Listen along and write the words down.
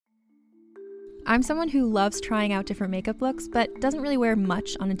I'm someone who loves trying out different makeup looks, but doesn't really wear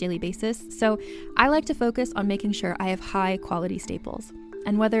much on a daily basis, so I like to focus on making sure I have high quality staples.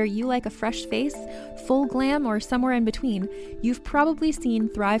 And whether you like a fresh face, full glam, or somewhere in between, you've probably seen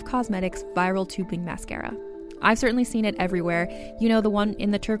Thrive Causemetics Viral Tubing Mascara. I've certainly seen it everywhere. You know, the one in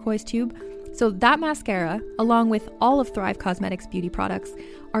the turquoise tube? So that mascara, along with all of Thrive Causemetics beauty products,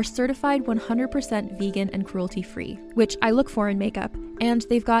 are certified 100% vegan and cruelty-free, which I look for in makeup, and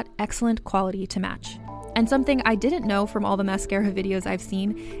they've got excellent quality to match. And something I didn't know from all the mascara videos I've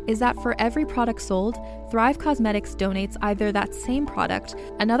seen is that for every product sold, Thrive Causemetics donates either that same product,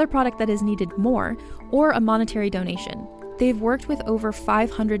 another product that is needed more, or a monetary donation. They've worked with over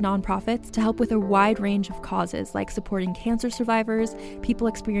 500 nonprofits to help with a wide range of causes like supporting cancer survivors, people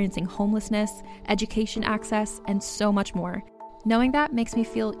experiencing homelessness, education access, and so much more. Knowing that makes me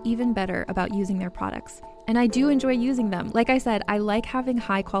feel even better about using their products. And I do enjoy using them. Like I said, I like having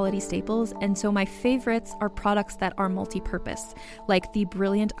high quality staples, and so my favorites are products that are multi-purpose, like the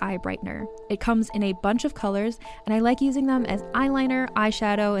Brilliant Eye Brightener. It comes in a bunch of colors, and I like using them as eyeliner,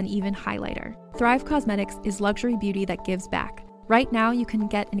 eyeshadow, and even highlighter. Thrive Causemetics is luxury beauty that gives back. Right now, you can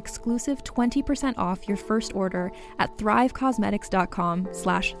get an exclusive 20% off your first order at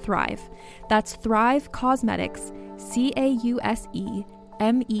thrivecausemetics.com/thrive. That's Thrive Causemetics,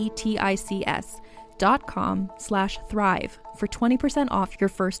 CAUSEMETICS.com/thrive for 20% off your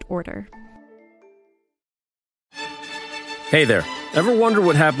first order. Hey there. Ever wonder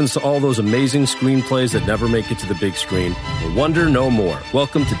what happens to all those amazing screenplays that never make it to the big screen? Well, wonder no more.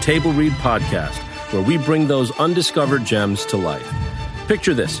 Welcome to Table Read Podcast, where we bring those undiscovered gems to life.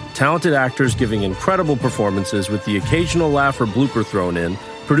 Picture this: talented actors giving incredible performances with the occasional laugh or blooper thrown in,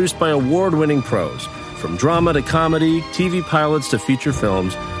 produced by award-winning pros. From drama to comedy, TV pilots to feature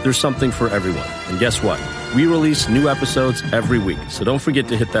films, there's something for everyone. And guess what? We release new episodes every week, so don't forget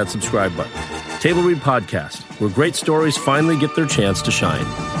to hit that subscribe button. Table Read Podcast, where great stories finally get their chance to shine.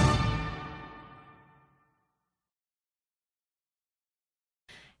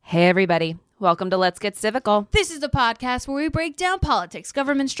 Hey, everybody. Welcome to Let's Get Civical. This is the podcast where we break down politics,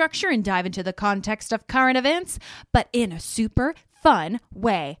 government structure, and dive into the context of current events, but in a super fun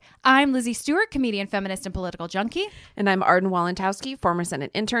way. I'm Lizzie Stewart, comedian, feminist, and political junkie. And I'm Arden Walentowski, former Senate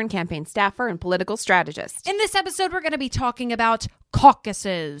intern, campaign staffer, and political strategist. In this episode, we're going to be talking about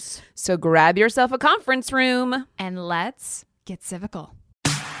caucuses. So grab yourself a conference room. And let's get civical.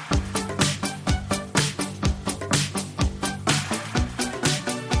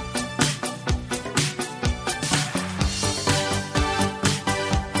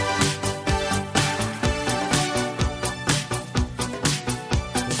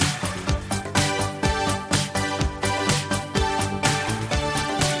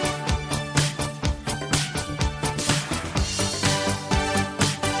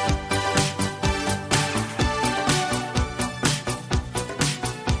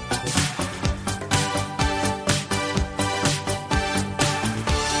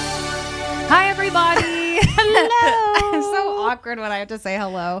 Awkward when I have to say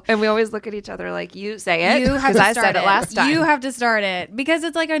hello. And we always look at each other like, you say it. You have to I said it last time. You have to start it. Because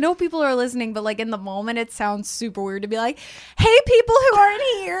it's like, I know people are listening, but like in the moment, it sounds super weird to be like, hey, people who aren't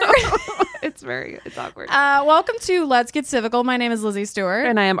here. It's awkward. Welcome to Let's Get Civical. My name is Lizzie Stewart.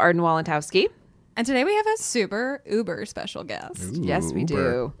 And I am Arden Walentowski. And today we have a super uber special guest. Ooh, yes, we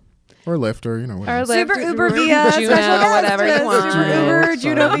do. Or Lyft, or whatever. Super Uber via Juno, special guest. whatever you want. Super Uber,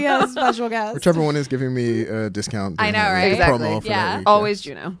 Juno via special guest. Whichever one is giving me a discount. I know, right? Exactly. Promo for that week, Always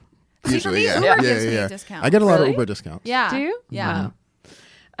Juno. Usually, Uber yeah. gives me a discount. I get a lot of Really? Uber discounts. Yeah. Do you? Yeah. Wow.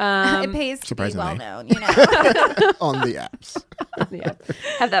 It pays to be Surprisingly. well known, you know. On the apps. Yeah.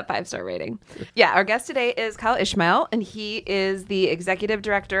 Have that 5-star rating. Yeah. Our guest today is Kyle Ishmael, and he is the executive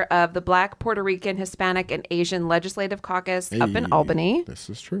director of the Black, Puerto Rican, Hispanic, and Asian Legislative Caucus up in Hey, Albany.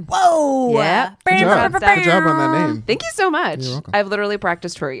 This is true. Whoa. Yeah. Good job. Good job on that name. Thank you so much. You're welcome. I've literally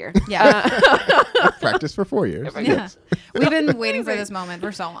practiced for a year. Yeah. Practiced for 4 years. Yeah. We've been waiting for this moment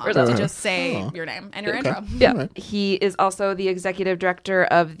for so long For so to long. just say your name and your intro. Yeah. Right. He is also the executive director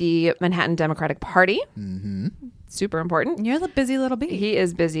of the Manhattan Democratic Party. Mm-hmm. Super important. You're the busy little bee. He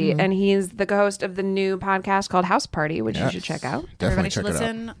is busy, and he's the co-host of the new podcast called House Party, which you should check out. Definitely Everybody should check it out.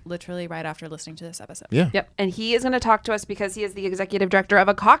 listen literally right after listening to this episode. Yeah. Yep. And he is going to talk to us because he is the executive director of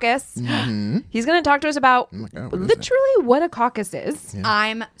a caucus. Mm-hmm. He's going to talk to us about my God, what is literally what a caucus is. Yeah.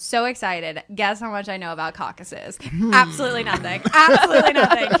 I'm so excited. Guess how much I know about caucuses? Absolutely nothing. Absolutely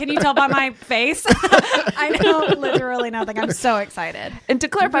nothing. Can you tell by my face? I know literally nothing. I'm so excited. And to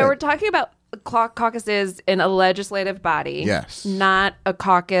clarify, we're talking about caucuses in a legislative body. Yes. Not a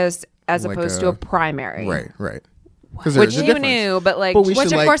caucus as Like opposed to a primary. Right. 'Cause which there's a you difference. knew, but like But we Which,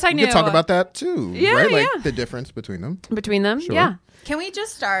 should, of course, I we knew. could talk about that too, Yeah, right? Like yeah. the difference between them. between them, Sure. yeah. Can we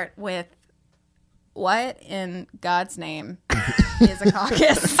just start with what in God's name is a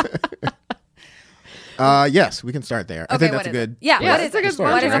caucus? Yes, we can start there. I think what that's a is good. it? Yeah, Yeah, what it's is a it? good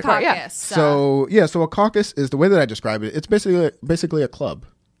start, What is a right? caucus? So a caucus is the way that I describe it. It's basically a club.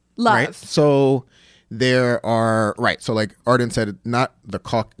 love. Right? So there are so like Arden said, not a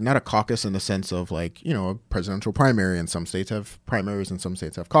caucus in the sense of like, you know, a presidential primary, and some states have primaries and some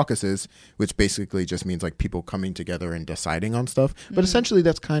states have caucuses, which basically just means like people coming together and deciding on stuff. But essentially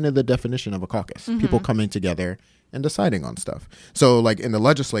that's kind of the definition of a caucus. People coming together and deciding on stuff. So like in the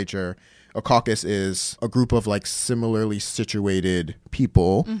legislature, a caucus is a group of like similarly situated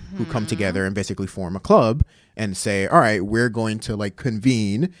people who come together and basically form a club and say, all right, we're going to like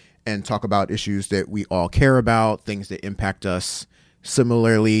convene and talk about issues that we all care about, things that impact us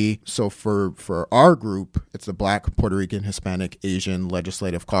similarly. So for our group, it's the Black, Puerto Rican, Hispanic, Asian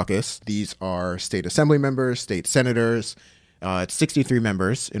Legislative Caucus. These are state assembly members, state senators. It's 63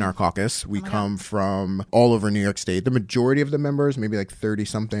 members in our caucus. We come from all over New York State. The majority of the members, maybe like 30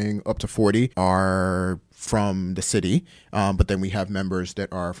 something up to 40, are from the city. But then we have members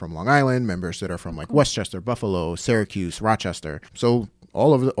that are from Long Island, members that are from like Westchester, Buffalo, Syracuse, Rochester. So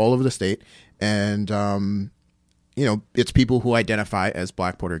all over the state. And, you know, it's people who identify as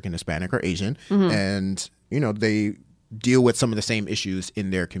Black, Puerto Rican, Hispanic, or Asian. And, you know, they deal with some of the same issues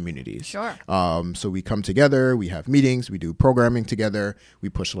in their communities. Sure. So we come together, we have meetings, we do programming together, we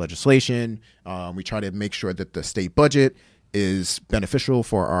push legislation, we try to make sure that the state budget is beneficial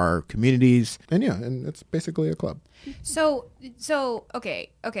for our communities. And yeah, and it's basically a club. So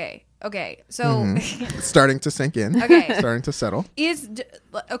okay. So It's starting to sink in. Okay. Starting to settle.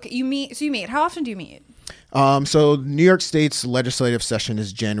 you meet. How often do you meet? So New York State's legislative session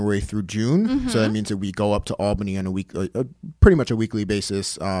is January through June. So that means that we go up to Albany on pretty much a weekly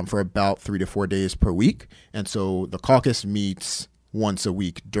basis for about 3 to 4 days per week. And so the caucus meets once a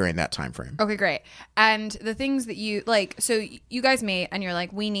week during that time frame. Okay, great. And the things that you like, so you guys meet and you're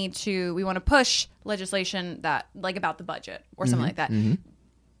like, we want to push legislation that like about the budget or something like that.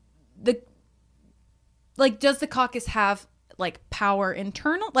 Does the caucus have like power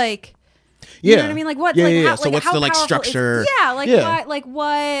internal? Like, you know what I mean? Like what? Yeah, like, yeah. How, So like, what's how the like powerful structure?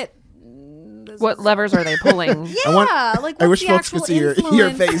 What levers are they pulling? Yeah, like I what's wish the folks could actual see your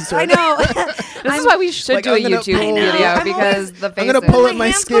influence? face. I Right know. This is why we should like, do a I'm gonna YouTube pull- video I'm because the I'm faces. gonna pull My at my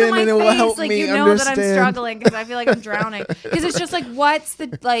hands go to skin my and it will face, help like, me you know understand. that I'm struggling because I feel like I'm drowning. Because it's just like, what's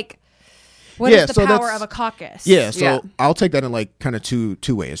the like? What Yeah, is the so power that's- of a caucus? Yeah, so Yeah. I'll take that in like kind of two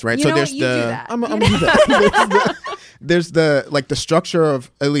ways, right? You so know there's what? You do that. I'm gonna do that. There's the like the structure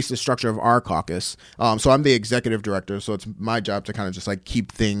of at least the structure of our caucus. So I'm the executive director, so it's my job to kind of just like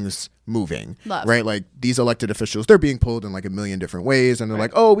keep things moving. Love. Right? Like these elected officials, they're being pulled in like a million different ways, and they're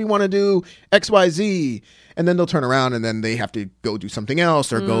like, oh, we want to do XYZ. And then they'll turn around and then they have to go do something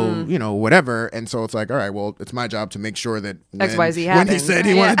else or go, you know, whatever. And so it's like, all right, well, it's my job to make sure that XYZ when he happens. said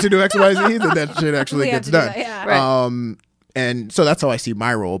he wanted to do XYZ, that shit actually We have gets to do done. that, yeah. Right. And so that's how I see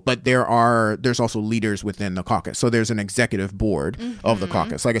my role. But there's also leaders within the caucus. So there's an executive board of the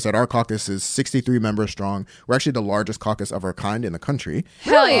caucus. Like I said, our caucus is 63 members strong. We're actually the largest caucus of our kind in the country.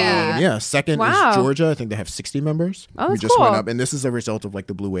 Hell yeah. Yeah. Second Wow. is Georgia. I think they have 60 members. Oh, we that's just went cool. up. And this is a result of like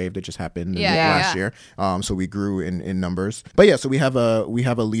the blue wave that just happened Yeah, last year. So we grew in numbers. But yeah, so we have a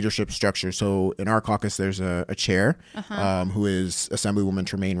leadership structure. So in our caucus, there's a chair who is Assemblywoman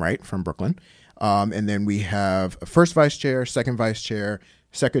Tremaine Wright from Brooklyn. And then we have a first vice chair, second vice chair,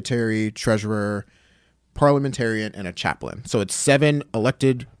 secretary, treasurer, parliamentarian, and a chaplain. So it's 7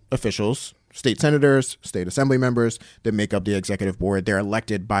 elected officials, state senators, state assembly members that make up the executive board. They're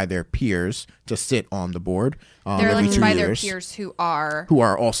elected by their peers to sit on the board. They're every elected 2 by their years, peers who are who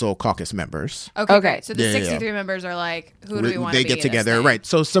are also caucus members. okay. Okay. Great. So the Yeah, yeah, yeah. 63 members are like, who do we want to They be get in this together, thing? right?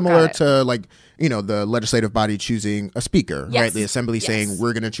 So similar Got it. to like, you know, the legislative body choosing a speaker, Yes. right? The assembly Yes. saying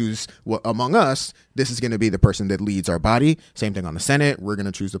we're going to choose among us, this is going to be the person that leads our body. Same thing on the Senate. We're going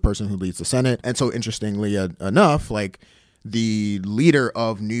to choose the person who leads the Senate. And so interestingly enough, like the leader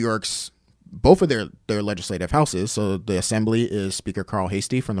of New York's both of their legislative houses. So the assembly is Speaker Carl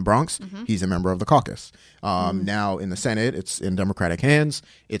Hastie from the Bronx. He's a member of the caucus. Now in the Senate, it's in Democratic hands.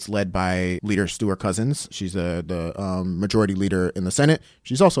 It's led by Leader Stuart Cousins. She's the majority leader in the Senate.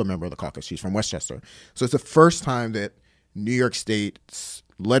 She's also a member of the caucus. She's from Westchester. So it's the first time that New York State's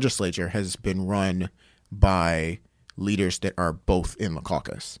legislature has been run by leaders that are both in the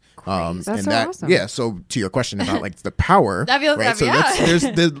caucus. That's and so that, awesome. yeah. So to your question about like the power, That feels- right? So yeah.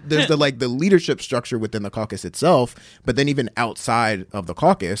 there's the like the leadership structure within the caucus itself, but then even outside of the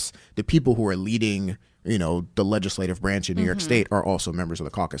caucus, the people who are leading the legislative branch in New York State are also members of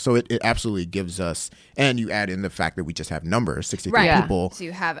the caucus. So it absolutely gives us, and you add in the fact that we just have numbers, 63 people. So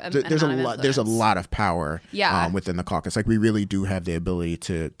you have there's a lot of power within the caucus. Like we really do have the ability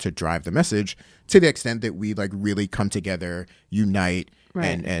to drive the message to the extent that we like really come together, unite,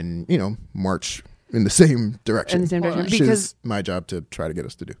 and march in the same direction. Which is my job to try to get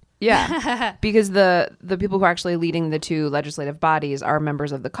us to do. Yeah, because the people who are actually leading the two legislative bodies are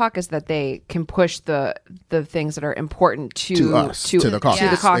members of the caucus, that they can push the things that are important to us, to the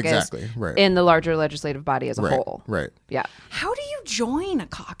caucus, exactly, right, in the larger legislative body as a whole. Right. Yeah. How do you join a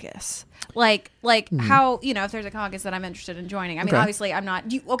caucus? Like how, if there's a caucus that I'm interested in joining. I mean, obviously I'm not.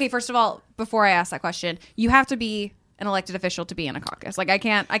 Okay, first of all, before I ask that question, you have to be an elected official to be in a caucus. Like I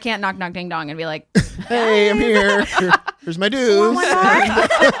can't knock knock ding dong and be like, hey, I'm here. Here's my dues.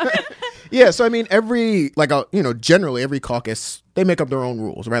 Yeah, so I mean, generally every caucus, they make up their own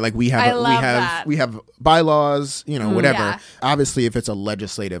rules, right? Like we have bylaws, whatever. Yeah. Obviously, if it's a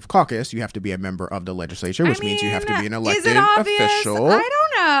legislative caucus, you have to be a member of the legislature, which means you have to be an elected official. I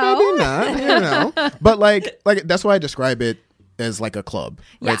don't know. Maybe not, But like that's why I describe it as like a club,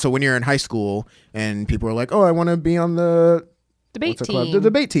 right? So when you're in high school and people are like, "Oh, I want to be on the debate team," the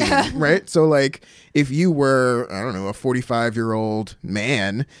debate team, right? So like, if you were, I don't know, a 45-year-old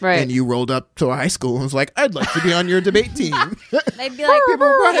man, and you rolled up to a high school and was like, "I'd like to be on your debate team," they'd be like, "People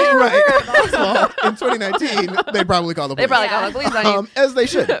right." Well, in 2019, they'd probably call the police. They probably call the police on you, as they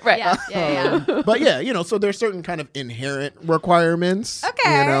should, right? Yeah. But yeah, so there's certain kind of inherent requirements,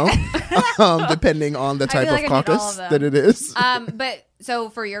 depending on the type of caucus that it is. But so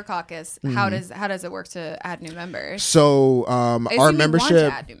for your caucus, how does it work to add new members? So our membership,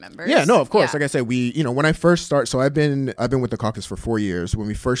 want to add new members. Yeah, no, of course. Like I said, we, when I first started, so I've been with the caucus for 4 years. When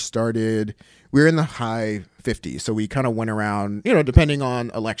we first started, we were in the high 50s. So we kind of went around, depending on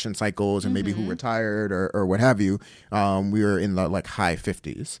election cycles and maybe who retired or what have you, we were in the like high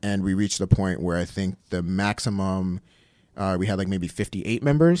 50s, and we reached the point where I think the maximum. We had like maybe 58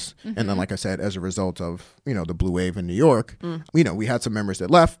 members. And then, like I said, as a result of, the blue wave in New York, we had some members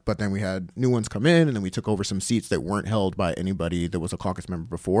that left, but then we had new ones come in, and then we took over some seats that weren't held by anybody that was a caucus member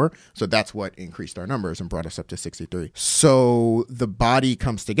before. So that's what increased our numbers and brought us up to 63. So the body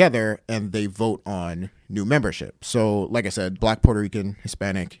comes together and they vote on new membership. So like I said, Black, Puerto Rican,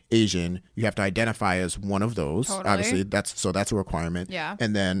 Hispanic, Asian, you have to identify as one of those. Totally. Obviously, that's a requirement. Yeah.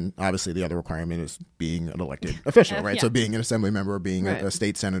 And then obviously the other requirement is being an elected official, right? So being an assembly member, being a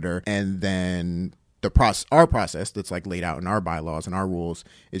state senator, and then our process that's like laid out in our bylaws and our rules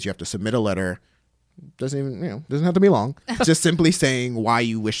is you have to submit a letter. Doesn't have to be long. Just simply saying why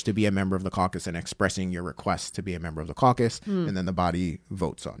you wish to be a member of the caucus and expressing your request to be a member of the caucus, and then the body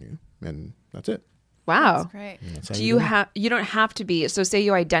votes on you, and that's it. Wow. That's great. Do you don't have to be, so say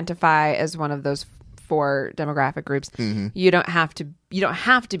you identify as one of those 4 demographic groups, you don't have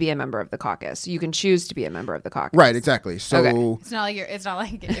to be a member of the caucus. You can choose to be a member of the caucus. Right, exactly. So it's not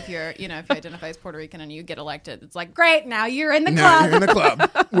like if you identify as Puerto Rican and you get elected, it's like, great, now you're in the club. You're in the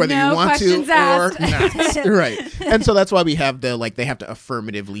club, whether you want to asked. or not. Right. And so that's why we have they have to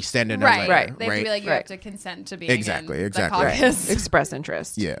affirmatively send in a letter. Right. They have to be like, you have to consent to being exactly. the caucus. Express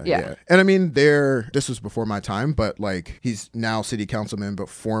interest. Yeah. And I mean, this was before my time, but like he's now city councilman, but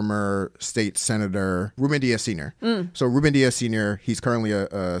former state senator Ruben Diaz Sr. So Ruben Diaz Sr., he's currently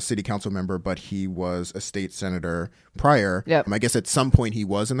a city council member, but he was a state senator prior. I guess at some point he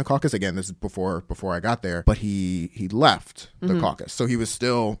was in the caucus. Again, this is before I got there, but he left the caucus. So he was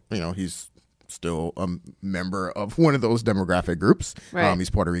still, he's still a member of one of those demographic groups. Right. He's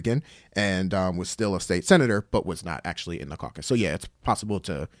Puerto Rican and was still a state senator, but was not actually in the caucus. So yeah, it's possible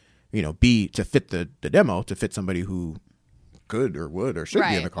to, to fit the demo, to fit somebody who could or would or should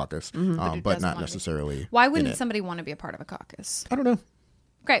be in the caucus, but not necessarily. Why wouldn't somebody want to be a part of a caucus? I don't know.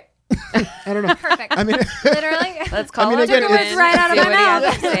 Great. I don't know. Perfect. I mean, literally. Let's call it again, words right out of my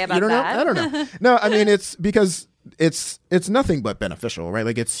mouth. Say about that. I don't know. No, I mean, it's because it's nothing but beneficial, right?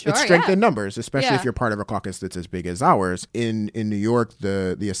 Like it's strength in numbers, especially if you're part of a caucus that's as big as ours. In New York,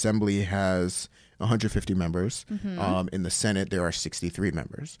 the assembly has 150 members. In the Senate, there are 63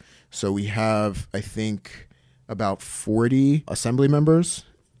 members. So we have, I think, about 40 assembly members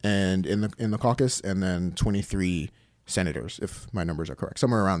and in the caucus, and then 23 senators, if my numbers are correct,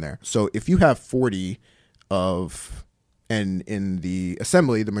 somewhere around there. So if you have 40 and in the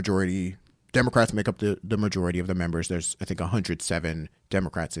assembly, the majority Democrats make up the majority of the members. There's, I think, 107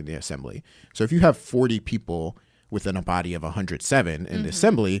 Democrats in the assembly. So if you have 40 people within a body of 107 in the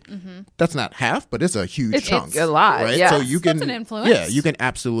assembly, that's not half, but it's a huge chunk. It's a lot, right? yes. So you can, That's an influence. yeah, you can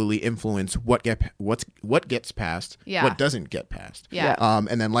absolutely influence what gets passed, Yeah. what doesn't get passed. Yeah.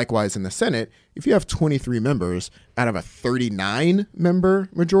 And then likewise in the Senate, if you have 23 members out of a 39 member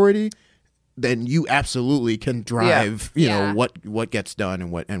majority, then you absolutely can drive, you know, what gets done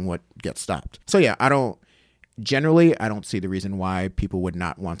and what gets stopped. So yeah, I don't see the reason why people would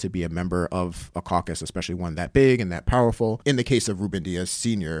not want to be a member of a caucus, especially one that big and that powerful. In the case of Ruben Diaz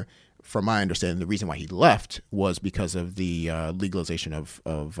Sr., from my understanding, the reason why he left was because of the legalization of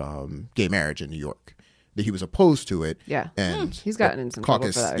gay marriage in New York. That he was opposed to it. Yeah. And He's gotten in some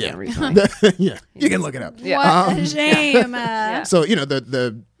caucus, trouble for that again yeah. recently. Yeah, you can look it up. Yeah. What a shame. So, you know,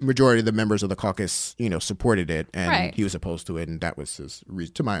 the majority of the members of the caucus, you know, supported it, and Right. he was opposed to it, and that was his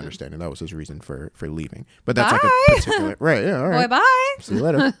reason, to my understanding, that was his reason for leaving. But that's like Bye. a particular, right, yeah, all right. Boy, bye. See you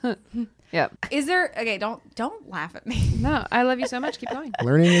later. Yep. Is there, okay, don't laugh at me. No, I love you so much. Keep going.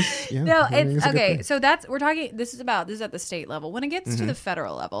 Learning is, yeah. No, learning it's is a good okay. thing. So we're talking, this is at the state level. When it gets to the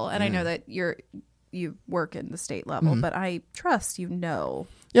federal level, and I know that you work in the state level, but I trust you know.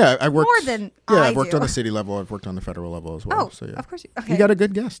 Yeah, I worked more than I've I worked do. on the city level. I've worked on the federal level as well. Oh, so yeah. of course. Okay. You got a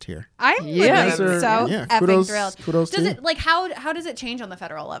good guest here. I'm Yeah. literally Those are- so yeah, effing kudos- thrilled. kudos to does you. it like how does it change on the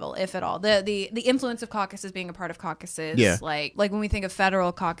federal level, if at all? The influence of caucuses, being a part of caucuses. Yeah. Like when we think of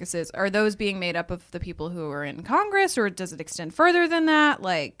federal caucuses, are those being made up of the people who are in Congress, or does it extend further than that?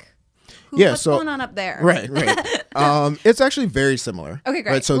 Like, what's going on up there? Right. It's actually very similar. Okay,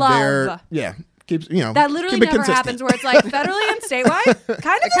 great. Right, so Love. keeps, you know, That literally keep it never consistent. happens where it's like federally and statewide,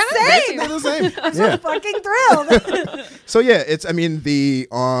 kind of the same. Basically the same. I'm Yeah. so fucking thrilled. So yeah, it's, I mean,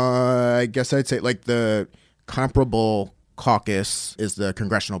 I guess I'd say like the comparable caucus is the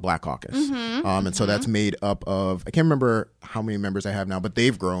Congressional Black Caucus. And so that's made up of, I can't remember how many members I have now, but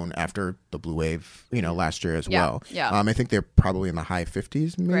they've grown after the Blue Wave, you know, last year as well. Yeah. I think they're probably in the high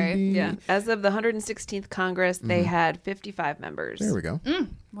 50s maybe. Right, Yeah. As of the 116th Congress, they had 55 members. There we go.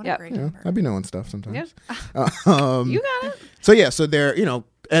 What Yep. a great Yeah, number. I'd be knowing stuff sometimes. Yeah. You got it. So yeah, so there, you know,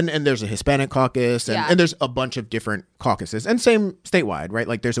 and there's a Hispanic caucus, and, Yeah. and there's a bunch of different caucuses, and same statewide, right?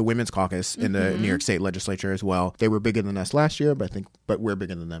 Like there's a women's caucus in the New York State Legislature as well. They were bigger than us last year, but we're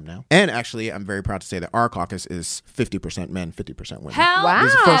bigger than them now. And actually, I'm very proud to say that our caucus is 50% men, 50% women. Hell, Wow.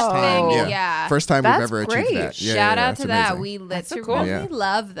 This is the first time, Effing, yeah. first time That's we've ever great. achieved that. Yeah, Shout yeah, out it's to that. amazing. That's so we cool. Yeah.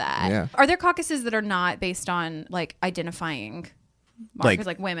 love that. Yeah. Are there caucuses that are not based on like identifying markers,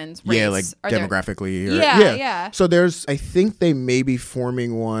 like women's race? Yeah, like Are there- demographically. Or, Yeah. So I think they may be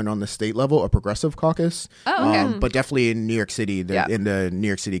forming one on the state level, a progressive caucus. Oh, okay. But definitely in New York City, Yeah. in the New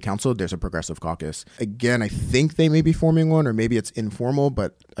York City Council, there's a progressive caucus. Again, I think they may be forming one, or maybe it's informal,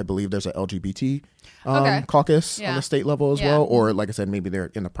 but I believe there's a LGBT Okay. caucus Yeah. on the state level as Yeah. well. Or like I said, maybe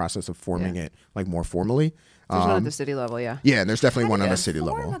they're in the process of forming it like more formally. There's one at the city level, yeah. Yeah, and there's definitely one on How the do city you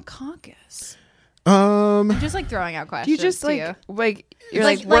form level. a caucus? Um, I'm just like throwing out Do questions. you just to you. like you're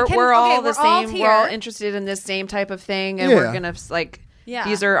Like- like, like, we're, can- we're okay, all the we're all same. We're all here. interested in this same type of thing, and Yeah. we're gonna like. Yeah.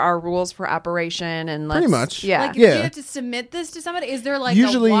 These are our rules for operation, and let's, Pretty much. Yeah. Like, Yeah. do you have to submit this to somebody? Is there like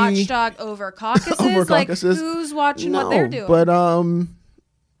Usually- a watchdog over caucuses? Over Like, caucuses? who's watching what they're doing? But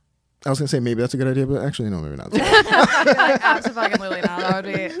I was gonna say maybe that's a good idea, but actually no, maybe not. Like, absolutely not. That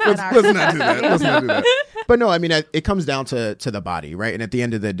would be Let's not do that. Let's not do that. But no, I mean, it comes down to the body, right? And at the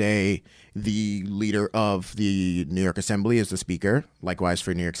end of the day, the leader of the New York Assembly is the speaker. Likewise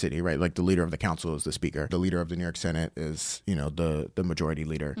for New York City, right? Like the leader of the council is the speaker. The leader of the New York Senate is, you know, the majority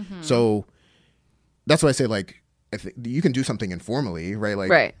leader. So that's why I say, like, I think you can do something informally, right?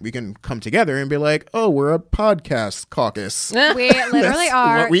 Like, Right. we can come together and be like, oh, we're a podcast caucus. We literally That's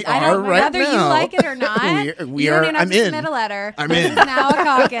are. what we I don't, are right whether you now. like it or not. We you are- don't even have I'm to in. submit a letter. I'm this in. is now a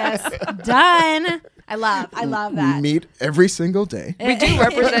caucus. Done. I love We that. meet every single day. We do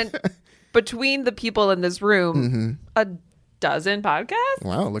represent between the people in this room a dozen podcasts,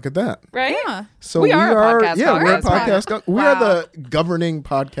 Wow, look at that. right? Yeah. So We are a podcast Yeah, we're a caucus. podcast. We Wow. are the governing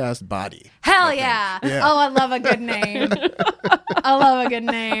podcast body. Hell yeah. Yeah. Oh, I love a good name. I love a good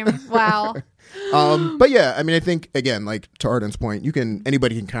name. Wow. But yeah, I mean, I think again, like to Arden's point,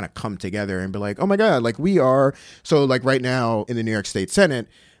 anybody can kind of come together and be like, oh my God, like we are. So like right now in the New York State Senate,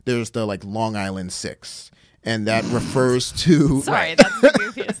 there's the like Long Island 6. And that refers to Sorry, that's the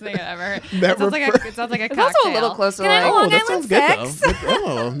goofiest thing I've ever heard. That It sounds like refer- a cocktail. also a little close to Can I have like- a Long that Island sounds good Six? though.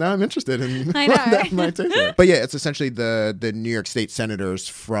 Oh, now I'm interested in I know, what that right? might taste like. But yeah, it's essentially the New York State senators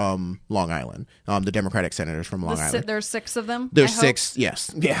from Long Island, the Democratic senators from Long Island. There's 6 of them. There's I hope. 6,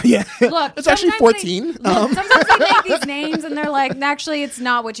 yes, yeah. Look, it's actually sometimes 14. Sometimes they make these names and they're like, actually, it's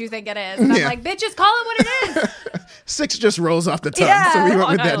not what you think it is. And I'm Yeah. like, bitches, call it what it is. 6 just rolls off the tongue, Yeah. so we went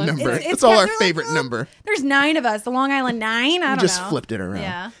Long with that Island. number. It's It's all our they're like, favorite "Oh, number. There's 9 of us. The Long Island 9. I don't Just know. flipped it around.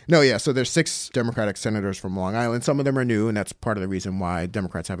 Yeah. No, yeah. So there's 6 Democratic senators from Long Island. Some of them are new, and that's part of the reason why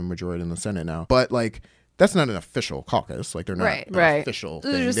Democrats have a majority in the Senate now. But like, that's not an official caucus. Like, they're not Right. an Right. official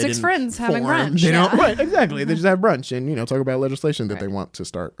Those thing. are just They 6 didn't friends having form, brunch. You know, Yeah. right? Exactly. They just have brunch and talk about legislation that they want to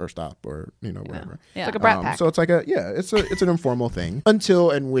start or stop or whatever. Yeah. Like a brat pack. So it's like it's an informal thing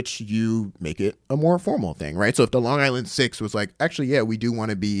until in which you make it a more formal thing, right? So if the Long Island 6 was like, actually, yeah, we do want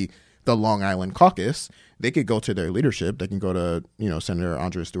to be the Long Island caucus, they could go to their leadership. They can go to, Senator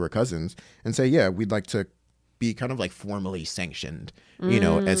Andrea Stewart Cousins and say, yeah, we'd like to be kind of like formally sanctioned,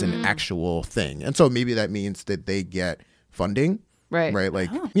 as an actual thing. And so maybe that means that they get funding. Right. Like,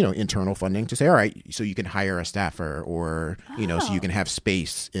 internal funding to say, all right, so you can hire a staffer or, so you can have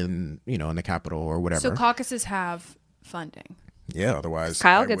space in the Capitol or whatever. So caucuses have funding. Yeah, otherwise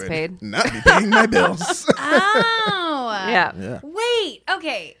Kyle I gets would paid. not be paying my bills. Oh. Yeah. Yeah. Wait.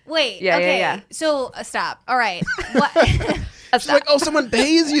 Okay. Wait. Yeah, okay. yeah. So stop. All right. What? It's like, oh, someone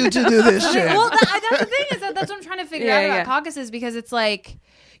pays you to do this shit. Well, that's the thing is that's what I'm trying to figure out about Yeah. caucuses because it's like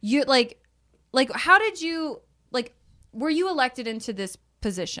you like how did you were you elected into this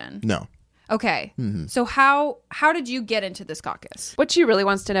position? No. Okay. So how did you get into this caucus? What she really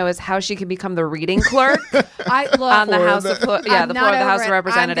wants to know is how she can become the reading clerk I look on the House of I'm the floor of the not House over of it.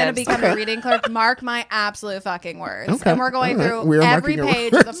 Representatives. I'm going to become a reading clerk. Mark my absolute fucking words. Okay. And we're going All right. through We are every marking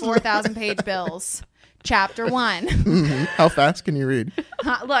your page of the 4,000 page bills. Chapter 1. How fast can you read?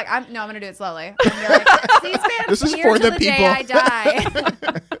 Look, I'm going to do it slowly. I'm gonna be like, C-SPAN This is here for till the day people. I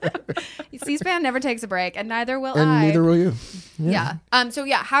die. C-SPAN never takes a break, and neither will And I. neither will you. Yeah. So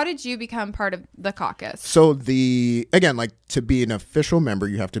how did you become part of the caucus? So to be an official member,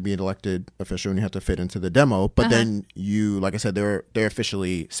 you have to be an elected official and you have to fit into the demo. But then you, like I said, they're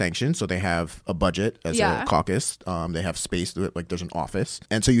officially sanctioned. So they have a budget as a caucus. They have space, like there's an office.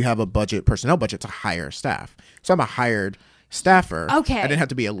 And so you have a personnel budget to hire staff. So I'm a hired staffer. Okay. I didn't have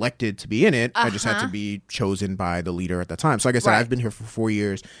to be elected to be in it. I just had to be chosen by the leader at the time. So like I said, I've been here for 4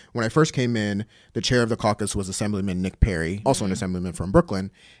 years. When I first came in, the chair of the caucus was Assemblyman Nick Perry, also an assemblyman from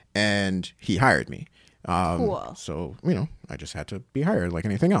Brooklyn, and he hired me. Cool. So, I just had to be hired like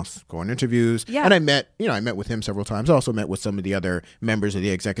anything else, go on interviews. Yeah. And I met with him several times. I also met with some of the other members of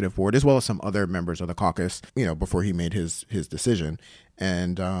the executive board as well as some other members of the caucus, before he made his decision.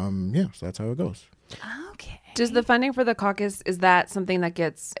 And so that's how it goes. Okay. Does the funding for the caucus, is that something that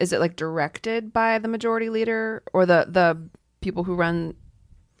is it like directed by the majority leader or the people who run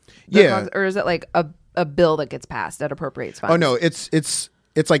the caucus, or is it like a bill that gets passed that appropriates funds? Oh no,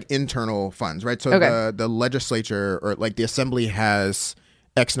 it's like internal funds, right? So the legislature or like the assembly has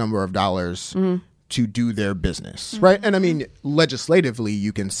X number of dollars to do their business, right? And I mean, legislatively,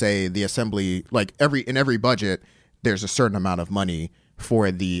 you can say the assembly, like in every budget, there's a certain amount of money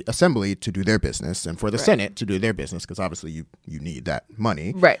for the assembly to do their business and for the Senate to do their business, because obviously you need that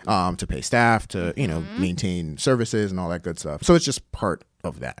money, right? To pay staff, to maintain services and all that good stuff. So it's just part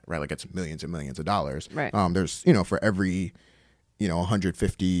of that, right? Like it's millions and millions of dollars, right? There's for every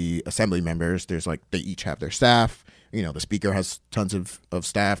 150 assembly members, there's like they each have their staff. The speaker has tons of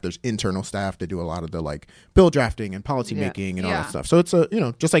staff. There's internal staff that do a lot of the like bill drafting and policy making and all that stuff. So it's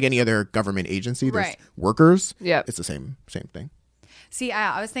just like any other government agency, there's workers. Yeah, it's the same thing. See,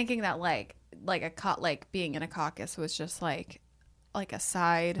 I was thinking that like being in a caucus was just like a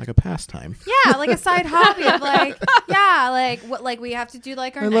side, like a pastime. Yeah, like a side hobby of like we have to do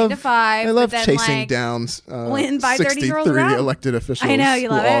like our 9 to 5. I love then, chasing down win by 30 girls 63 around. elected officials. I know you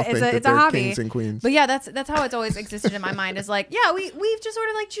love it. It's a hobby. Kings and queens. But yeah, that's how it's always existed in my mind. Is like, yeah, we've just sort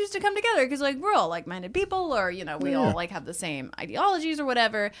of like choose to come together because like we're all like-minded people, or we all like have the same ideologies or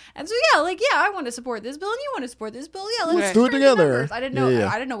whatever. And so I want to support this bill and you want to support this bill. Yeah, let's do it together. I didn't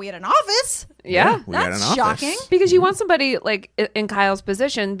know we had an office. Yeah, we had an office. Shocking. Because you want somebody like in Kyle's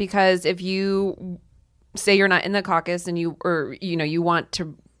position, because if you say you're not in the caucus and you want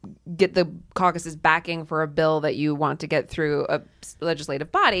to get the caucus's backing for a bill that you want to get through a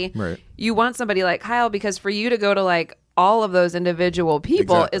legislative body, right, you want somebody like Kyle, because for you to go to like all of those individual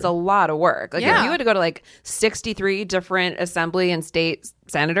people is a lot of work. Like if you had to go to like 63 different assembly and state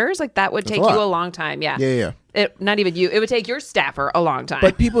senators, like that would take you a long time. Yeah. Not even you. It would take your staffer a long time.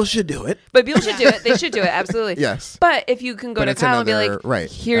 But people should do it. But people should do it. They should do it. Absolutely. Yes. But if you can go to Kyle and be like,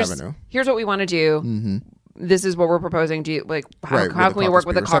 here's what we want to do. Mm-hmm. This is what we're proposing. Do you like how can we work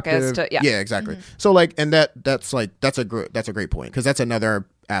with the caucus to exactly. So like, and that's a great point, because that's another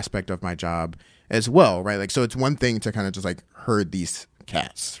aspect of my job as well, right? Like, so it's one thing to kind of just like herd these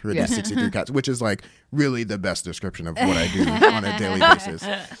 63 cats, which is like really the best description of what I do on a daily basis.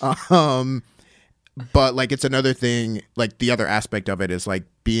 But like it's another thing, like the other aspect of it is like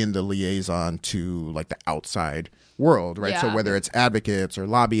being the liaison to like the outside world, right? So whether it's advocates or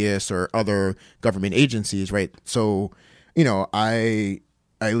lobbyists or other government agencies, right? So, you know, I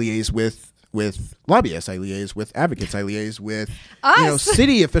liaise with lobbyists, I liaise with advocates, I liaise with you know,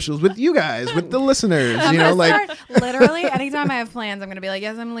 city officials, with you guys, with the listeners. You know, like literally anytime I have plans, I'm gonna be like,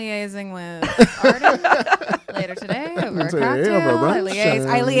 yes, I'm liaising with Arden later today over a cocktail.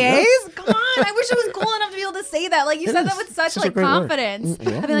 I liaise. Come on, I wish I was cool enough to be able to say that. Like you said that with such like confidence.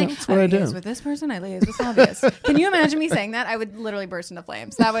 I'd be like, I liaise with this person, I liaise with lobbyists. Can you imagine me saying that? I would literally burst into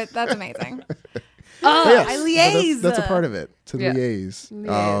flames. That's amazing. I liaise. That's a part of it, to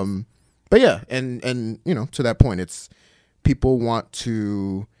liaise. But yeah, and you know, to that point, it's people want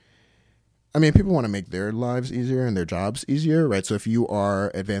to make their lives easier and their jobs easier, right? So if you are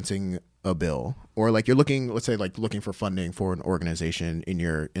advancing a bill or like you're looking for funding for an organization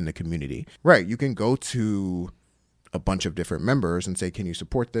in the community, right? You can go to a bunch of different members and say, can you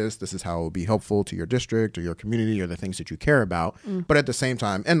support this? This is how it will be helpful to your district or your community or the things that you care about. But at the same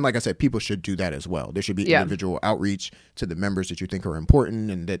time, and like I said, people should do that as well. There should be individual outreach to the members that you think are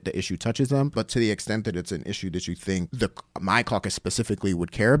important and that the issue touches them. But to the extent that it's an issue that you think my caucus specifically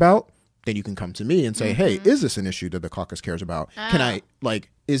would care about, then you can come to me and say, hey, is this an issue that the caucus cares about? Can I, like,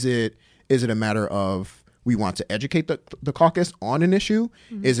 is it a matter of we want to educate the caucus on an issue?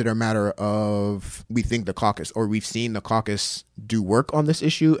 Is it a matter of we think the caucus or we've seen the caucus do work on this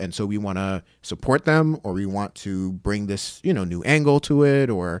issue and so we want to support them, or we want to bring this, you know, new angle to it,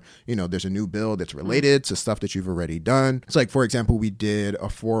 or, you know, there's a new bill that's related to stuff that you've already done. It's like, for example, we did a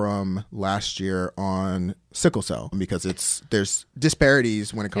forum last year on sickle cell because there's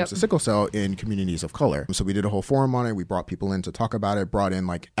disparities when it comes to sickle cell in communities of color. So we did a whole forum on it. We brought people in to talk about it, brought in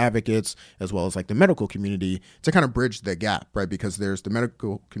like advocates as well as like the medical community to kind of bridge the gap, right? Because there's the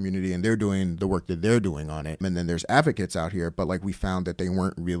medical community and they're doing the work that they're doing on it. And then there's advocates out here, but like we found that they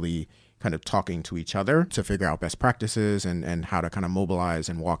weren't really kind of talking to each other to figure out best practices and how to kind of mobilize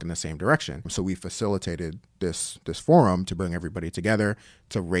and walk in the same direction. So we facilitated this forum to bring everybody together,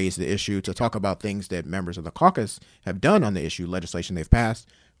 to raise the issue, to talk about things that members of the caucus have done on the issue, legislation they've passed,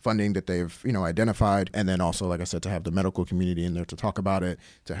 funding that they've, you know, identified. And then also, like I said, to have the medical community in there to talk about it,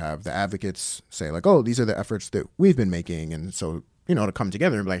 to have the advocates say like, oh, these are the efforts that we've been making. And so, you know, to come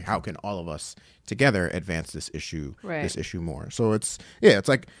together and be like, how can all of us together advance this issue more? So it's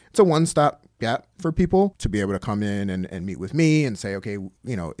a one-stop gap for people to be able to come in and meet with me and say, okay,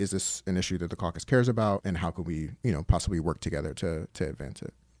 you know, is this an issue that the caucus cares about, and how could we, you know, possibly work together to advance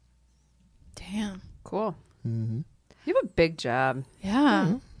it? Damn. Cool. You have a big job.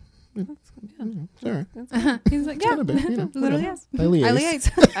 Yeah. Sorry. He's like, yeah, literally, yes. I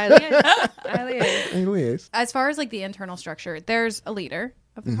liaise. I liaise. As far as like the internal structure, there's a leader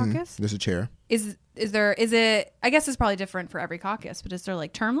of the caucus. There's a chair. Is it, I guess it's probably different for every caucus, but is there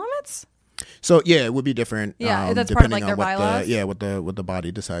like term limits? So yeah, it would be different. Yeah, that's part of like their bylaws. What the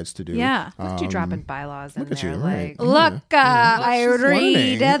body decides to do. Yeah, look at you dropping bylaws in there. Right. I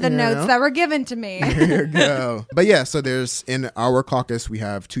read the notes that were given to me. There you go. But yeah, so there's in our caucus we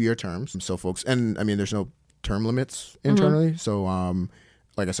have 2-year terms. So folks, and I mean, there's no term limits internally. So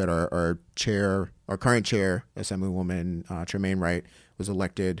like I said, our current chair, Assemblywoman Tremaine Wright, was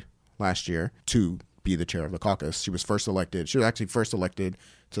elected last year to be the chair of the caucus. She was actually first elected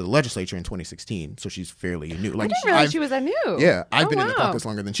to the legislature in 2016, so she's fairly new. Like, I didn't realize she was that new. Yeah, I've been in the caucus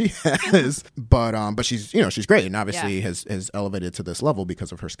longer than she has, but she's, you know, she's great and obviously has elevated to this level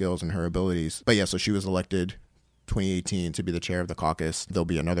because of her skills and her abilities. But yeah, so she was elected 2018 to be the chair of the caucus. There'll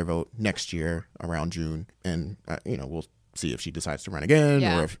be another vote next year around June, and you know, we'll see if she decides to run again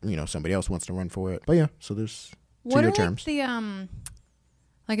or if, you know, somebody else wants to run for it. But yeah, so there's 2-year terms. What are like the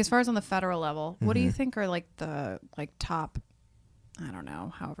like as far as on the federal level, what do you think are like the like top, I don't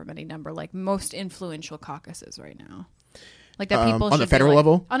know, however many number, like most influential caucuses right now? Like that people on the federal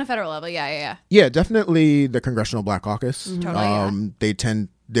level? On a federal level, yeah. Yeah, definitely the Congressional Black Caucus. Totally,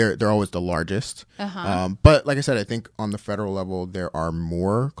 they're always the largest. But like I said, I think on the federal level there are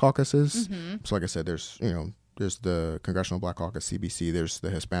more caucuses. So like I said, there's the Congressional Black Caucus, CBC. There's the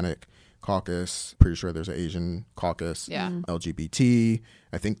Hispanic Caucus. Pretty sure there's an Asian caucus. LGBT.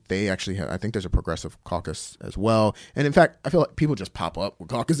 I think they actually have, I think there's a progressive caucus as well. And in fact, I feel like people just pop up with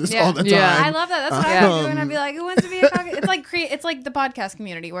caucuses all the time. I love that. That's what I would do. And I'd be like, who wants to be a caucus? It's like the podcast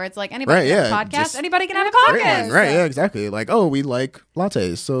community where it's like anybody can have a podcast, anybody can have a caucus. Right, yeah, exactly. Like, oh, we like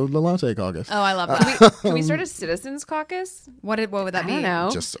lattes, so the latte caucus. Oh, I love that. Can we start a citizens caucus? What would that be? I don't know.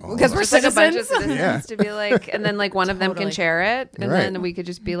 Just because we're citizens. Like a bunch of citizens to be like, and then like one of them can chair it, and then we could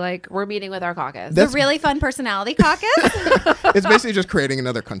just be like, we're meeting with our caucus. The really fun personality caucus. It's basically just creating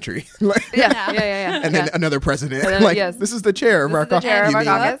another country. Yeah. And then another president. then, Like, yes. this is the chair of our caucus. You mean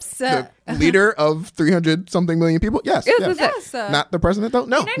caucus. the leader of 300 something million people? Yes. Yes. Not the president, though?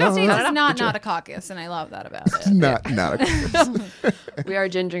 No. United States is not a caucus, and I love that about it. Not a caucus. We are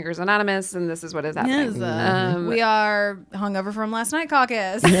Gin Drinkers Anonymous, and this is what is happening. Yes, we are hungover from last night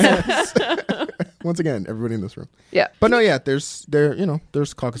caucus. Once again, everybody in this room. Yeah. But no, yeah, there's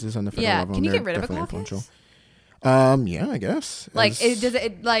caucuses on the federal level. Can you and get rid they're of a definitely caucus? influential. Yeah, I guess.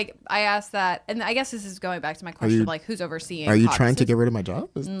 Like, I asked that, and I guess this is going back to my question of like who's overseeing. Are you caucuses? trying to get rid of my job?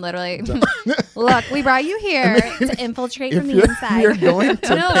 Literally, look, we brought you here to infiltrate from the inside. You're going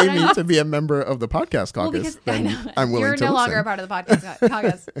to pay me to be a member of the podcast caucus. Well, then I'm willing You're to no longer listen. a part of the podcast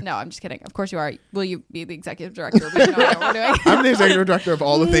caucus. No, I'm just kidding. Of course you are. Will you be the executive director? We have no idea what we're doing. I'm the executive director of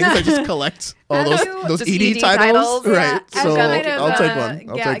all the things. I just collect all those Just ED ED titles. titles. Right. Yeah, So kind of, I'll take one.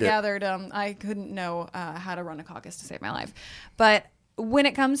 I'll take it. Gathered. I couldn't know how to run a caucus to save my life. But when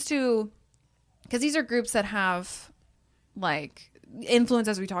it comes to, because these are groups that have like influence,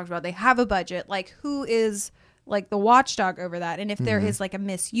 as we talked about, they have a budget. Like, who is like the watchdog over that? And if there is like a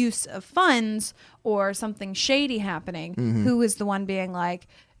misuse of funds or something shady happening, who is the one being like,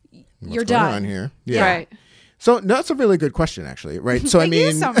 you're What's going done on here? Yeah. Right. So that's a really good question, actually. Right. So Thank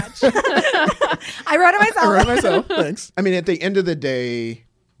you so much. I wrote it myself. I wrote it myself. Thanks. I mean, at the end of the day,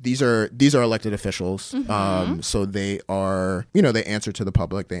 these are elected officials. So they are, they answer to the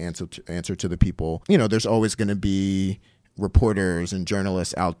public. They answer to the people. There's always going to be reporters and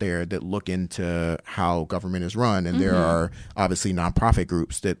journalists out there that look into how government is run. And there are obviously nonprofit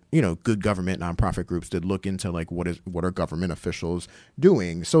groups that, good government nonprofit groups that look into like what are government officials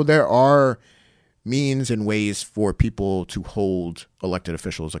doing. So there are means and ways for people to hold elected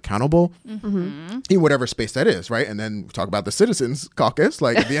officials accountable in whatever space that is, right? And then talk about the citizens caucus.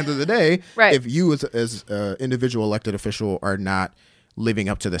 Like, at the end of the day, Right. if you as individual elected official are not living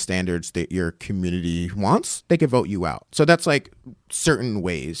up to the standards that your community wants, they can vote you out. So that's like certain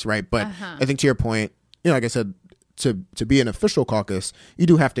ways, right? But I think to your point, like I said, to be an official caucus, you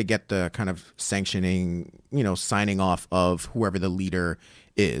do have to get the kind of sanctioning, signing off of whoever the leader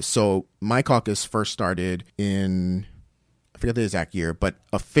is. So my caucus first started in, I forget the exact year, but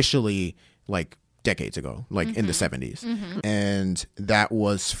officially like decades ago, like in the 70s. And that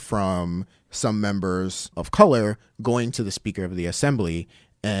was from some members of color going to the Speaker of the Assembly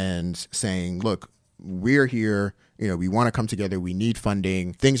and saying, look, we're here, we want to come together. We need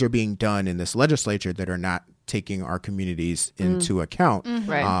funding. Things are being done in this legislature that are not taking our communities into account.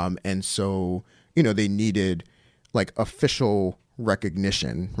 Right. And so, they needed like official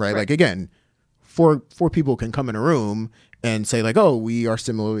recognition, right? Like, again, four people can come in a room and say like, oh, we are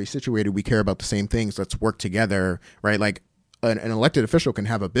similarly situated. We care about the same things. Let's work together, right? Like an elected official can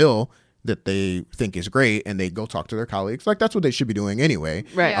have a bill that they think is great and they go talk to their colleagues. Like, that's what they should be doing anyway.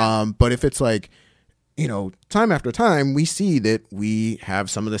 Right. But if it's like, time after time, we see that we have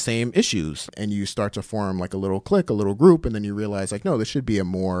some of the same issues and you start to form like a little clique, a little group. And then you realize like, no, this should be a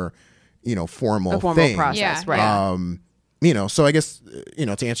more, formal thing. process. Yeah. Right. So I guess,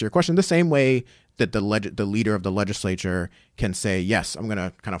 to answer your question, the same way that the leader of the legislature can say, yes, I'm going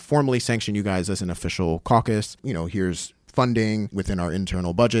to kind of formally sanction you guys as an official caucus. Here's funding within our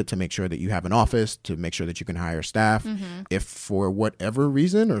internal budget to make sure that you have an office, to make sure that you can hire staff. If for whatever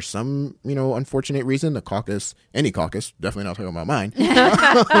reason or some, unfortunate reason, the caucus, any caucus, definitely not talking about mine.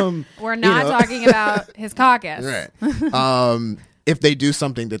 We're not talking about his caucus. Right. If they do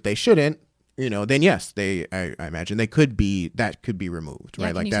something that they shouldn't, then yes, I imagine that could be removed, Yeah, right?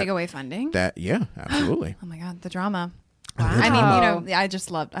 can Like you that. take away funding? Yeah, absolutely. Oh my God, the drama. Wow. I mean, I love The the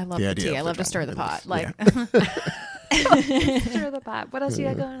idea tea. of I the love to drama. stir the pot. Yeah. Like, Stir the pot. What else you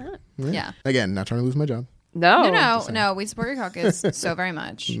got going on? yeah. Again, not trying to lose my job. No. We support your caucus so very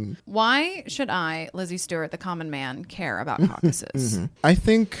much. Why should I, Lizzie Stewart, the common man, care about caucuses? I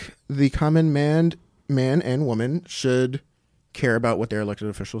think the common man and woman should care about what their elected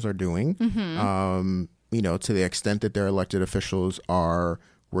officials are doing. To the extent that their elected officials are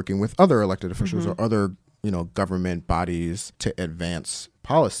working with other elected officials or other, government bodies to advance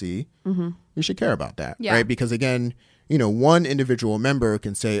policy, you should care about that, Yeah. right? Because again, one individual member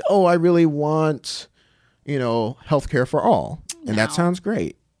can say, oh, I really want, healthcare for all. And that No. sounds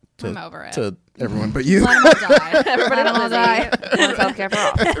great I'm over it. to everyone but you. Let them all die. Everybody Let 'em all die. wants healthcare for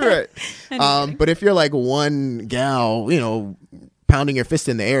all. Right. But if you're like one gal, pounding your fist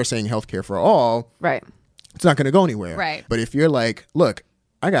in the air saying healthcare for all, Right. it's not going to go anywhere. Right. But if you're like, look,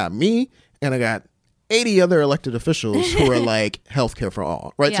 I got me and I got 80 other elected officials who are like healthcare for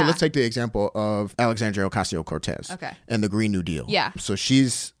all, right? So Yeah. let's take the example of Alexandria Ocasio-Cortez Okay. and the Green New Deal. Yeah. So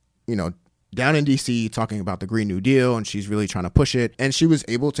she's down in D.C. talking about the Green New Deal, and she's really trying to push it. And she was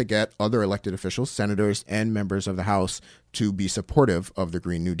able to get other elected officials, senators, and members of the House to be supportive of the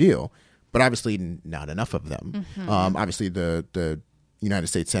Green New Deal. But obviously not enough of them. Obviously, the United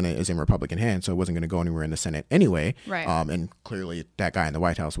States Senate is in Republican hands, so it wasn't going to go anywhere in the Senate anyway. Right. And clearly that guy in the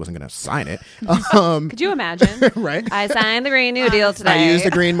White House wasn't going to sign it. Could you imagine? Right. I signed the Green New Deal today. I used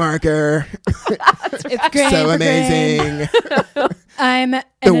the green marker. It's green So for amazing. I'm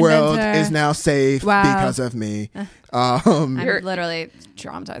The world is now safe because of me. I'm literally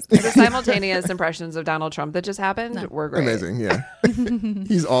traumatized. The simultaneous impressions of Donald Trump that just happened were great. Amazing, yeah.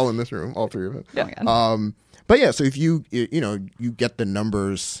 He's all in this room, all three of them. Yeah. But yeah, so if you get the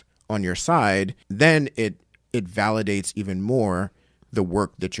numbers on your side, then it validates even more the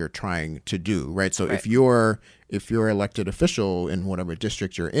work that you're trying to do, right? So if your elected official in whatever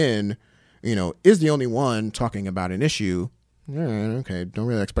district you're in, is the only one talking about an issue, okay, don't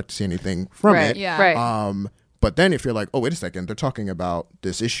really expect to see anything from it. Yeah. Right. But then if you're like, oh, wait a second, they're talking about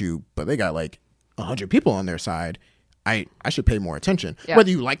this issue, but they got like 100 people on their side, I should pay more attention, whether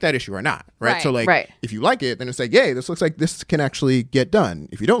you like that issue or not, right? So like, if you like it, then it's like, yay, this looks like this can actually get done.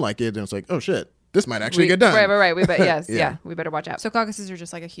 If you don't like it, then it's like, oh shit, this might actually get done. Right. We we better watch out. So caucuses are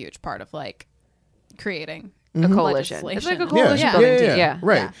just like a huge part of like creating a coalition. legislation. It's like a coalition Yeah. building. Yeah.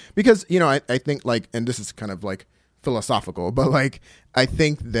 Right. Yeah. Because, I think like, and this is kind of like philosophical, but like, I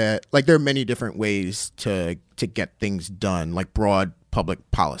think that like there are many different ways to get things done, like broad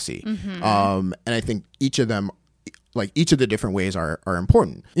public policy. And I think each of them, like each of the different ways are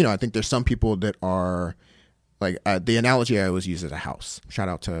important. I think there's some people that are like the analogy I always use is a house. Shout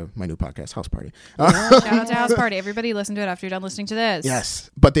out to my new podcast, House Party. Shout out to House Party. Everybody listen to it after you're done listening to this. Yes.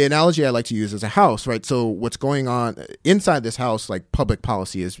 But the analogy I like to use is a house, right? So what's going on inside this house, like public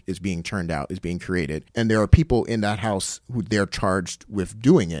policy is being churned out, is being created. And there are people in that house who they're charged with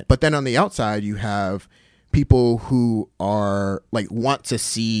doing it. But then on the outside, you have people who are like want to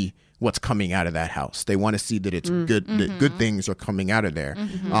see what's coming out of that house. They want to see that it's good, that good things are coming out of there.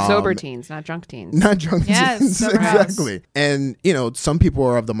 Sober teens, not drunk teens. Not drunk teens. sober Exactly. And, some people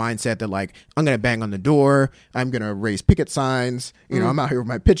are of the mindset that like, I'm going to bang on the door. I'm going to raise picket signs. I'm out here with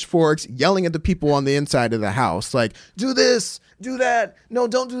my pitchforks, yelling at the people on the inside of the house. Like, do this, do that. No,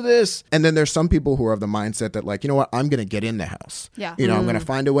 don't do this. And then there's some people who are of the mindset that like, you know what? I'm going to get in the house. Yeah. I'm going to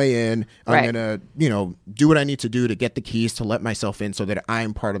find a way in. I'm going to, do what I need to do to get the keys to let myself in so that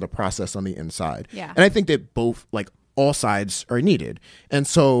I'm part of the process on the inside. Yeah. And I think that both, like all sides are needed. And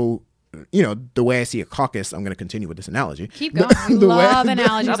so, the way I see a caucus, I'm going to continue with this analogy. Keep going. We love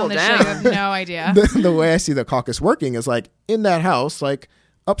analogies on this show. You have no idea. The way I see the caucus working is like in that house, like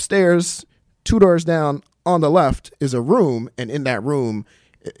upstairs, 2 doors down on the left is a room. And in that room,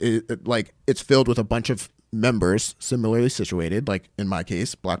 it's filled with a bunch of members similarly situated, like in my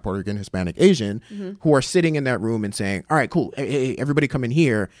case, Black, Puerto Rican, Hispanic, Asian, who are sitting in that room and saying, all right, cool. Hey, everybody come in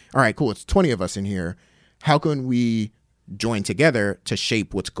here. All right, cool. It's 20 of us in here. How can we join together to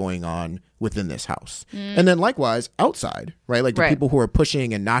shape what's going on within this house? And then likewise, outside, right? Like the people who are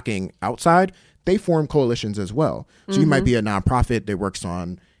pushing and knocking outside, they form coalitions as well. So you might be a nonprofit that works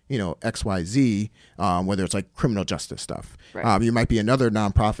on XYZ, whether it's like criminal justice stuff. You might be another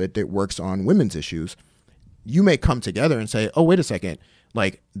nonprofit that works on women's issues. You may come together and say, oh, wait a second.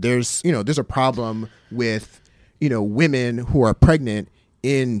 Like there's a problem with, women who are pregnant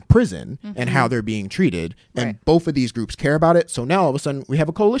in prison and how they're being treated. And both of these groups care about it. So now all of a sudden we have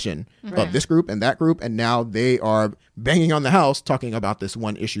a coalition of this group and that group. And now they are banging on the house talking about this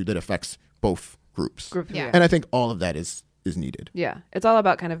one issue that affects both groups. And I think all of that is needed. Yeah. It's all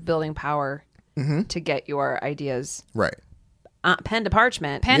about kind of building power to get your ideas right. Pen to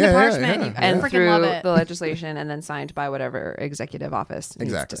parchment. Pen to parchment. You and freaking through love it. the legislation and then signed by whatever executive office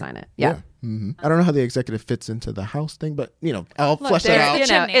needs to sign it. Yeah. I don't know how the executive fits into the house thing, but I'll flesh that out. It's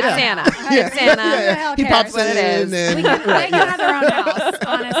Santa. It's Santa. He pops what it is. They can have their own house,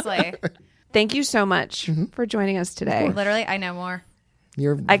 honestly. Thank you so much for joining us today. Literally, I know more.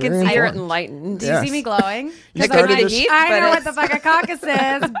 I can see you're enlightened. Do you see me glowing? You started I know what the fuck a caucus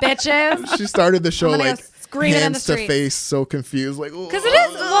is, bitches. She started the show like scream it in the hands to street. face, so confused, like because it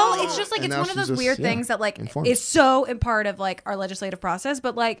is. Well, it's just like And it's now one of she's those weird things that like informed. is so in part of like our legislative process.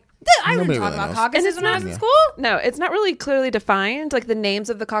 But like I didn't Nobody talk really about knows. caucuses when I was in school. No, it's not really clearly defined. Like the names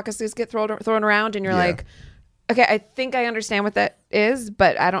of the caucuses get thrown around, and you're like, okay, I think I understand what that is,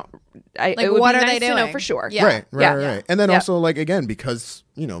 but I don't. It would what be are nice they to know doing? for sure. Yeah. Right. And then also like again because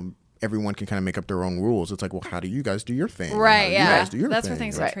everyone can kind of make up their own rules. It's like, well, how do you guys do your thing? Right, You guys do your That's thing. where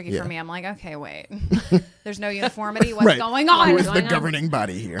things Right. get tricky for me. I'm like, okay, wait. There's no uniformity. Right. What's going on? Who's the governing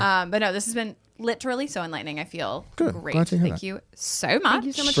body here? But no, this has been literally so enlightening. I feel Good. great. Glad to hear Thank that. you so much. Thank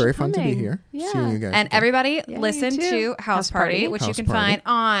you so much. Very for fun to be coming. here. Yeah. Seeing you guys. And again. everybody, Yeah, listen you too. to House Party, which you House can Party. find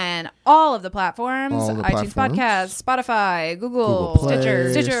on all of the platforms: All the iTunes platforms. Podcast, Spotify, Google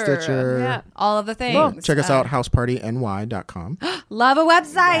Play, Stitcher, Yeah. all of the things. Well, check us out, housepartyny.com. Love a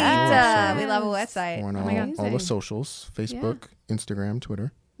website. Yes. We love a website. On Oh my God. all the socials, Facebook, Instagram,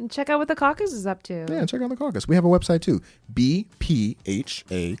 Twitter. And check out what the caucus is up to. Yeah, check out the caucus. We have a website too,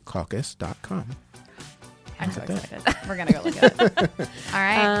 bphacaucus.com. I'm so excited. We're going to go look at it. All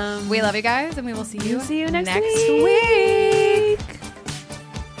right. We love you guys, and we will see you next week.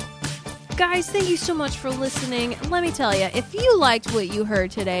 Guys, thank you so much for listening. Let me tell you, if you liked what you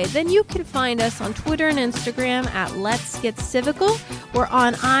heard today, then you can find us on Twitter and Instagram at Let's Get Civical. We're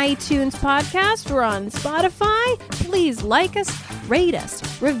on iTunes Podcast. We're on Spotify. Please like us, rate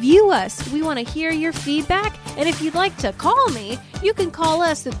us, review us. We want to hear your feedback. And if you'd like to call me, you can call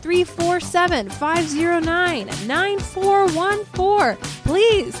us at 347-509-9414.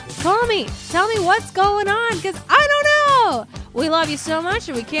 Please call me. Tell me what's going on, because I don't know. We love you so much,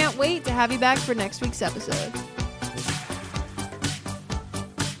 and we can't wait to have you back for next week's episode.